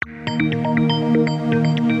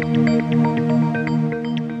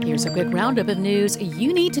Here's a quick roundup of news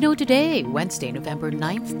you need to know today, Wednesday, November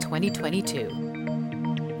 9th, 2022.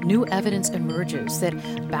 New evidence emerges that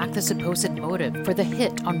backed the supposed motive for the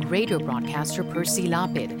hit on radio broadcaster Percy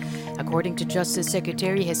Lapid. According to Justice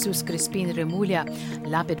Secretary Jesus Crispin Remulla,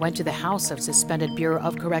 Lapid went to the house of suspended Bureau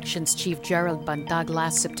of Corrections Chief Gerald Bantag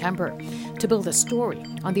last September to build a story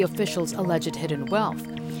on the official's alleged hidden wealth.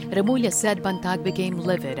 Remulla said Bantag became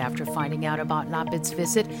livid after finding out about Lapid's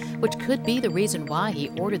visit, which could be the reason why he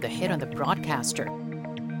ordered the hit on the broadcaster.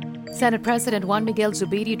 Senate President Juan Miguel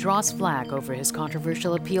Zubiri draws flag over his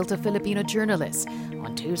controversial appeal to Filipino journalists.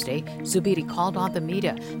 On Tuesday, Zubiri called on the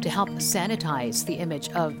media to help sanitize the image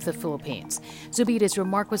of the Philippines. Zubiri's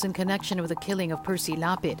remark was in connection with the killing of Percy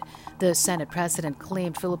Lapid. The Senate President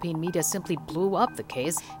claimed Philippine media simply blew up the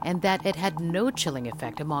case and that it had no chilling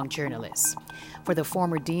effect among journalists. For the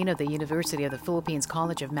former dean of the University of the Philippines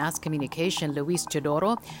College of Mass Communication, Luis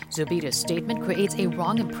Teodoro, Zubiri's statement creates a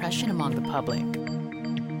wrong impression among the public.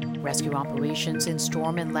 Rescue operations in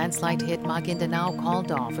storm and landslide hit Maguindanao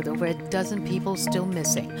called off with over a dozen people still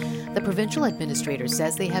missing. The provincial administrator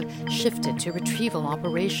says they have shifted to retrieval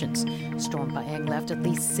operations. Storm Baeng left at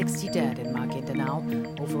least 60 dead in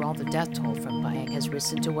Maguindanao. Overall, the death toll from Baeng has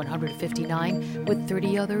risen to 159, with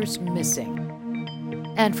 30 others missing.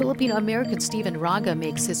 And Filipino-American Stephen Raga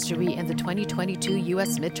makes history in the 2022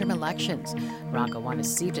 U.S. midterm elections. Raga won a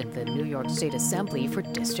seat in the New York State Assembly for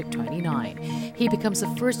District 29. He becomes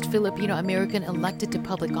the first Filipino-American elected to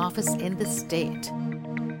public office in the state.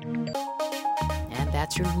 And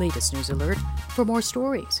that's your latest news alert. For more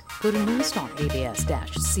stories, go to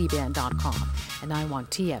news.abs-cbn.com and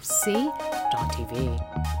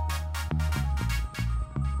 91tfc.tv.